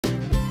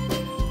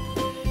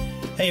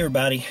Hey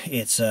everybody,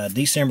 it's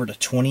December the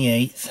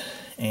 28th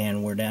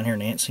and we're down here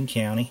in Anson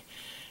County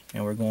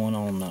and we're going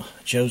on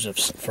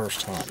Joseph's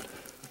first hunt.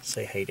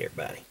 Say hey to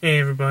everybody. Hey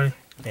everybody.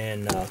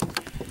 And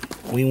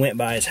we went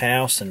by his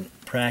house and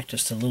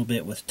practiced a little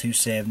bit with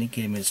 270,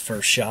 gave him his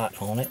first shot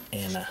on it,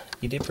 and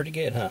you did pretty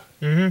good, huh?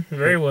 Mm-hmm,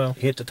 very well.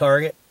 Hit the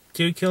target?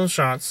 2 kill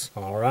shots.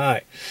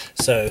 Alright,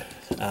 so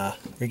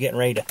we're getting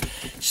ready to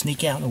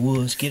sneak out in the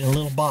woods, get in a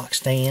little box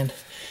stand.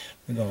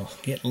 We're going to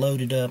get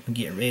loaded up and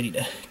get ready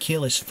to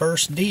kill his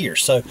first deer.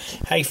 So,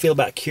 how you feel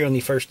about killing the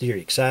first deer?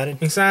 You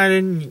excited?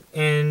 Excited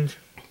and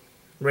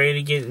ready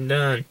to get it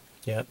done.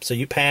 Yep. So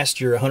you passed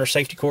your hunter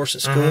safety course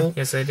at school?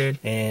 Yes, I did.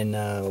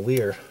 And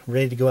we are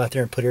ready to go out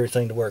there and put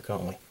everything to work,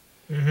 aren't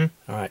we?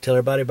 Mm-hmm. All right. Tell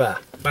everybody bye.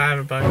 Bye,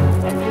 everybody.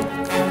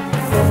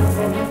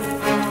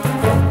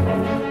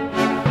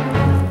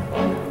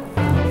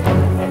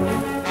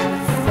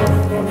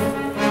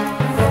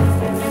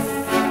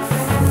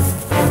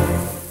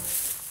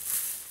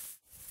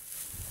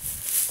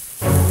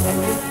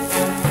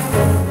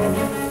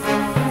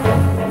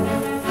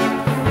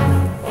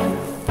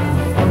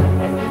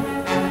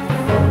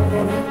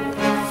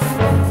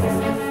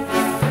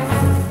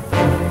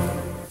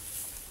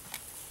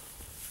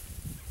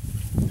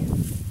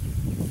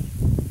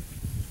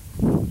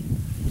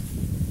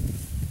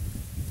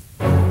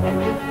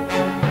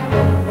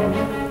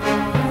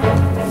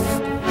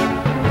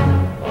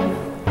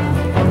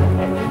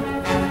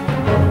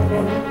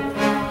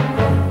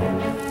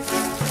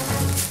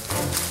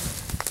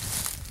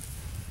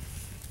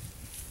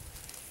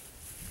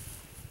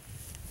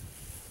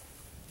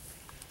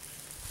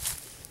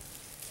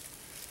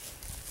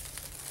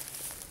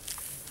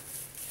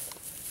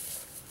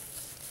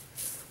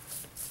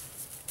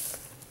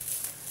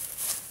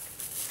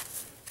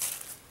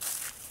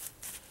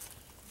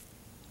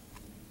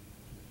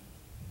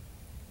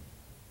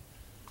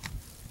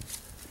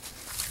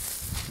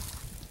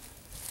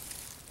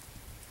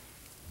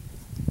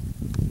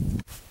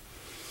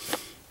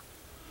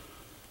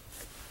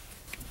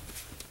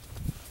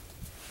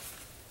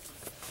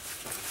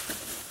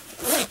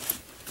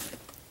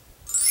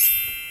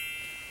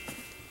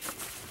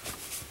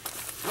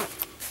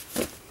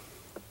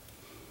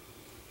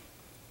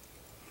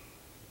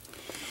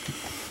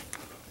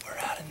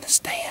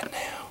 Stand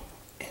now,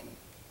 and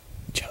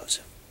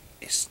Joseph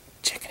is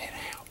checking it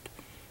out.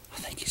 I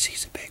think he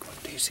sees a big one.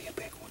 Do you see a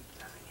big one?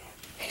 Nothing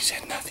yet. He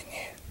said nothing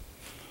yet.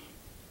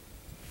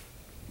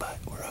 But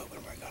we're hoping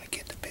we're going to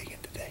get the big one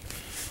today.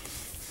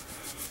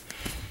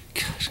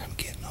 Gosh, I'm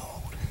getting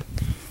old.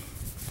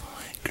 All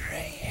that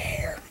gray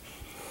hair.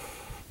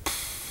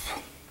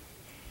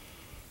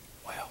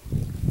 Well,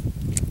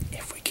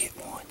 if we get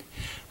one,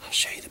 I'll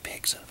show you the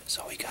pics of it.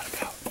 So we got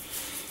about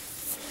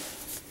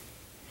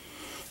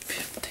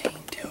 15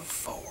 till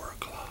 4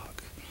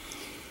 o'clock.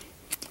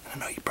 I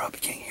know you probably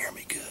can't hear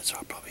me good, so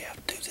I'll probably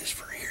have to do this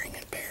for hearing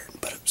impaired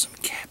and put up some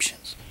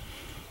captions.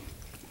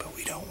 But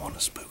we don't want to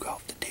spook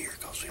off the deer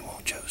because we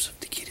want Joseph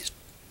to get his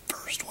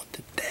first one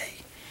today.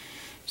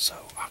 So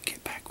I'll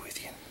get back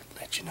with you and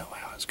let you know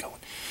how it's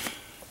going.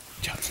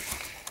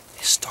 Joseph,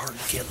 it's starting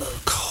to get a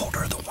little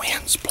colder. The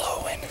wind's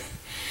blowing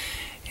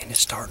and it's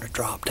starting to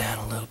drop down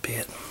a little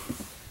bit.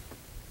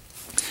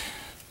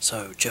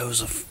 So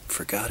Joseph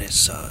forgot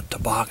his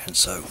toboggan,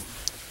 so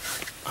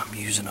I'm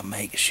using a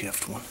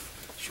makeshift one.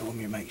 Show him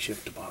your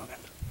makeshift toboggan.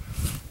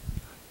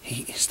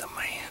 He is the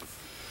man.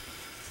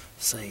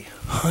 See,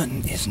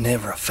 hunting is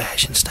never a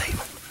fashion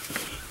statement.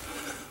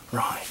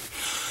 Right.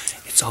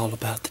 It's all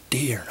about the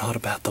deer, not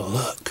about the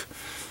look.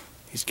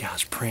 These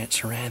guys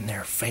prance around in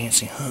their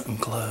fancy hunting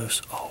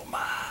clothes. Oh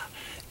my,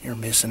 you're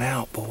missing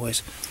out,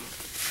 boys.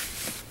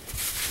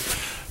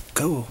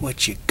 Go with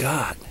what you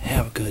got.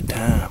 Have a good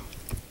time.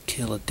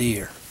 Kill a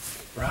deer.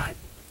 Right.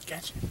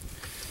 Gotcha.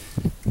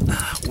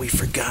 We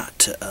forgot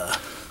to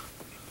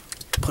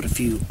put a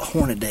few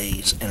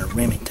Hornadays and a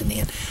Remington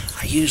in.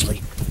 I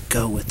usually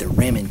go with the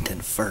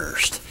Remington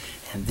first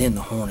and then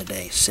the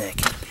Hornaday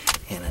second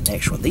and the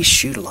next one. These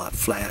shoot a lot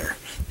flatter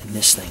than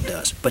this thing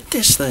does. But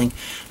this thing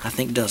I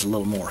think does a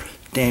little more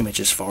damage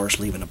as far as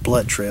leaving a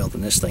blood trail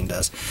than this thing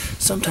does.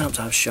 Sometimes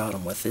I've shot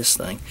them with this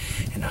thing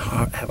and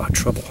I have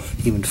trouble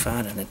even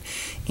finding an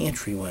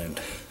entry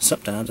wound.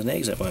 Sometimes an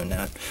exit wound.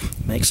 Now it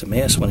makes a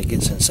mess when it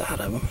gets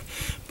inside of them,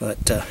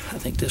 but I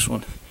think this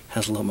one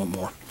has a little bit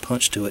more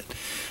punch to it.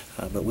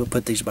 But we'll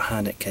put these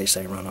behind it in case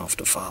they run off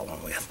to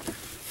following with.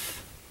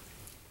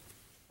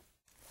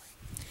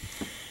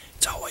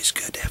 It's always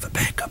good to have a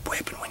backup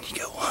weapon when you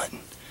go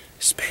hunting,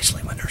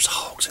 especially when there's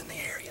hogs in the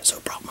area. So I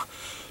brought my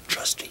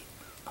trusty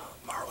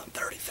Marlin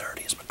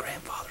 30-30. It's my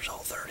grandfather's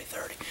old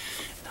 30-30,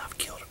 and I've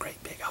killed a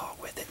great big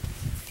hog with it.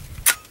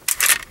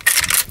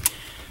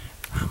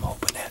 I'm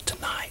hoping that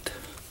tonight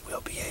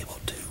we'll be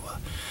able to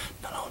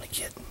not only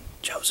get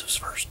Joseph's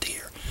first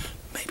deer,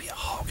 maybe a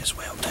hog as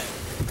well too.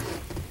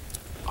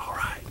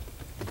 Alright,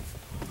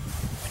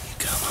 when you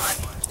come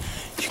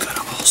hunting, you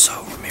gotta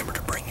also remember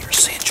to bring your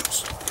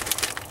essentials.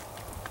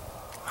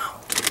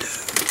 Mountain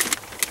Dew.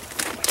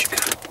 What you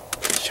got?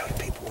 Show the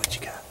people what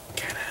you got.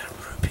 Got a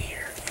root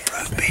beer.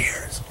 Root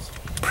beer.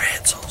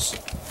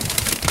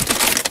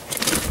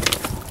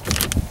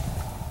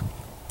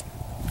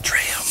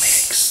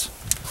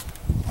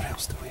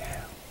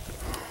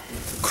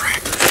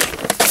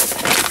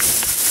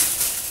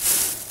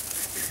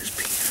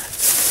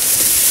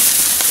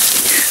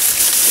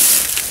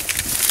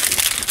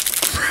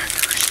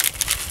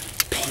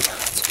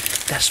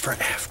 That's for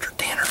after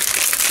dinner.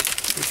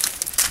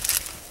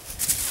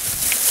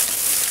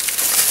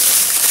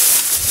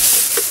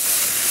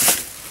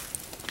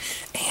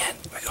 And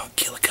we're gonna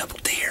kill a couple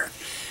deer,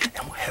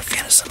 and we'll have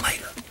venison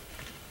later.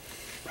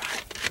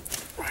 Right,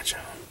 right,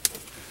 John.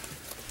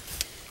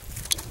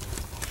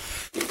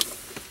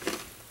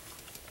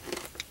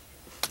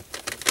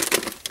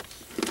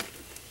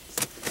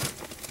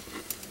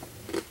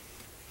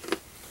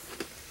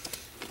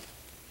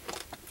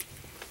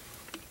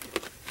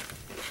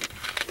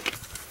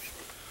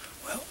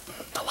 Well,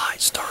 the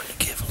light's starting to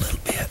give a little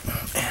bit,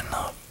 and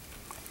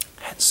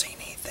hadn't seen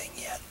anything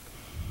yet.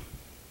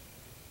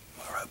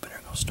 We're hoping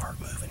they're gonna start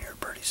moving here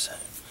pretty soon.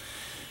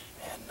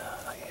 And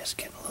I guess it's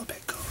getting a little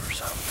bit cooler,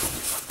 so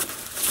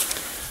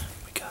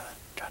we gotta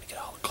try to get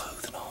all the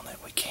clothing on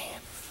that we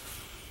can.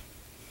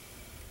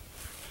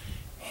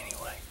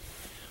 Anyway,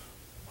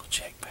 we'll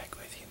check back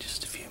with you in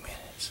just a few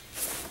minutes.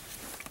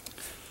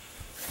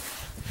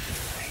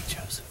 Hey,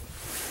 Joseph.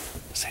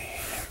 Say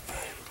hey to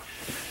everybody.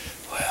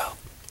 Well,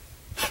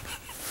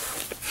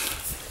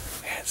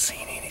 we haven't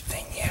seen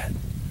anything yet.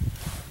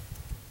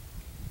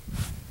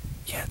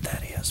 Yet,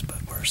 that is,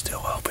 but we're still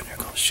hoping they're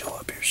going to show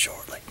up here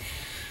shortly.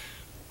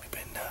 We've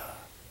been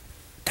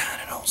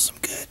dining on some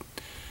good,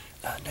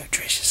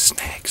 nutritious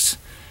snacks,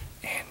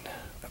 and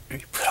we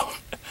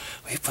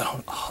put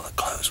on all the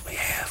clothes we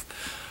have,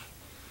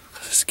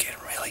 because it's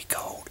getting really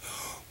cold.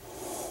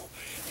 Ooh,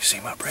 you see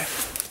my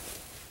breath?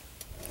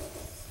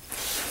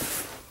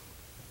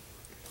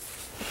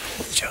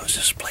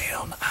 Joseph's playing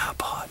on the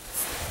iPod.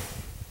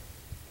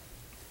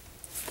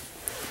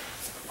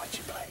 What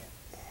you playing?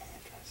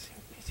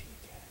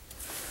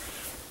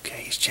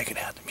 Okay, he's checking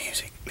out the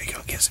music. We're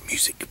going to get some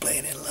music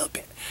playing in a little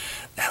bit.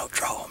 That'll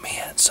draw him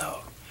in,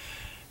 so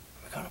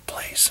we're going to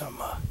play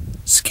some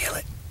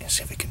Skillet and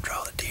see if we can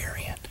draw the deer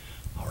in.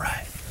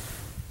 Alright.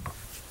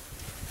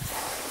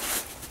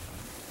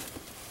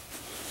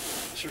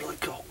 It's really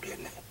cold,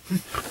 isn't it?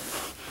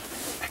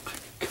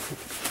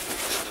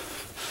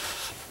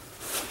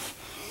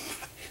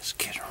 It's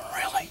getting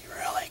really,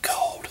 really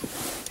cold,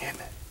 isn't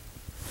it?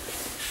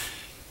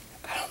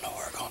 I don't know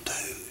what we're going to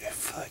do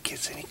if it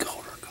gets any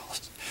colder,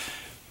 because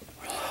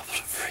we're liable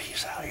to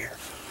freeze out here.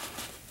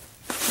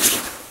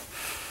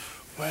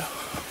 Well,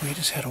 we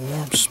just had a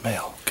warm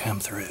smell come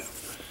through.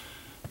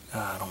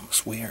 I don't know,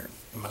 it's weird.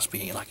 It must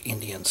be like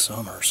Indian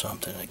summer or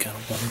something. It kind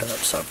of warmed up,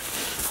 so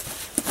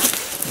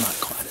not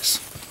quite as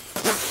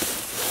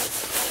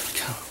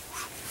kind of.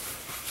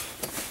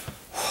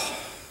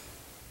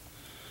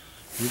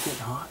 You getting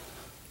hot?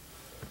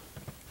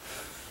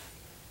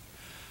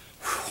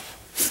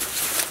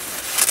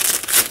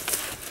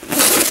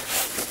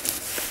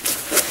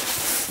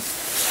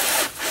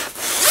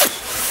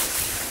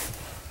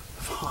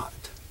 Hot.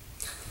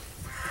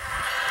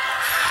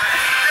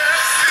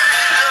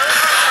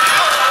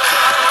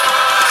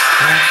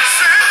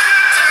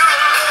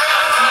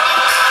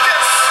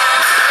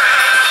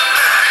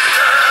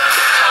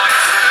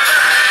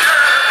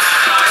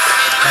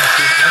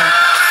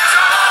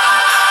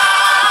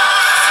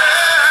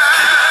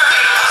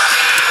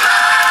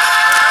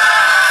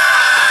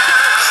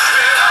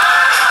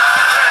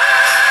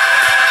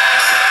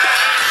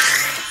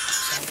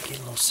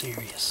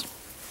 Serious,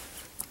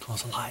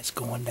 because the light's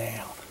going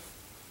down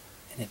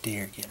and the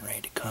deer getting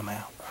ready to come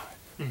out, right?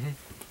 Mm-hmm.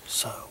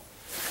 So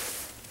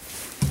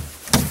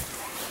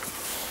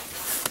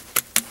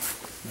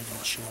we're going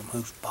to show them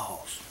whose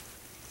balls.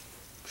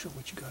 Show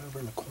what you got over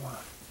in the corner.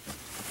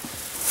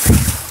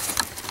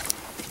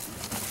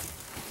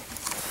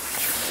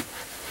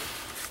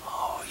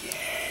 Oh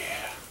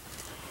yeah.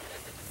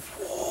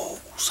 Whoa,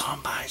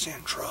 somebody's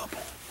in trouble.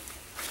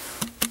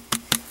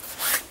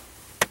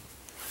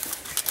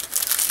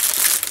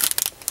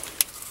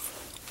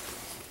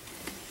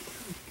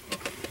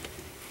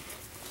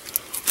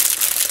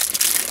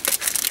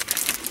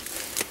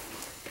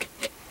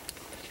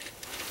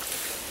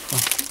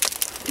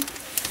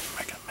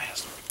 Make a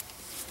mess.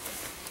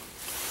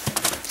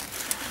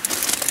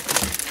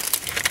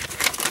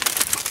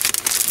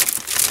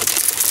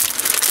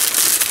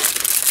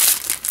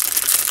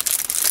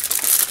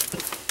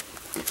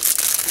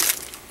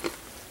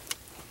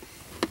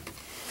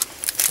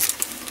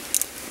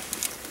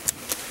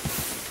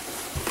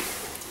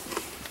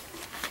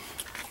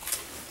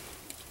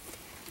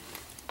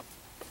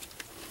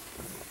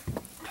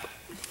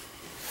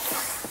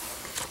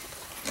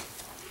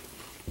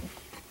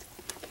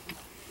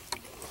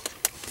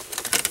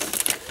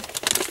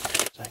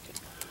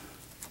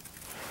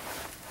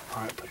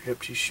 Alright, put it up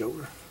to your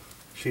shoulder.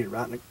 Shoot it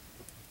right in the...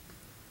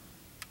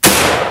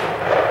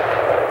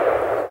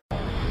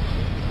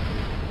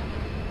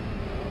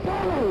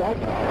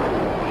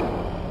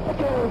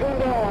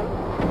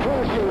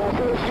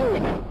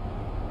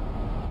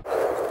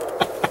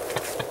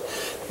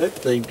 That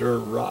thing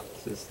turned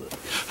rocks, this thing.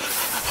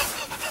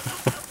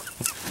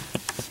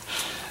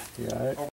 Yeah,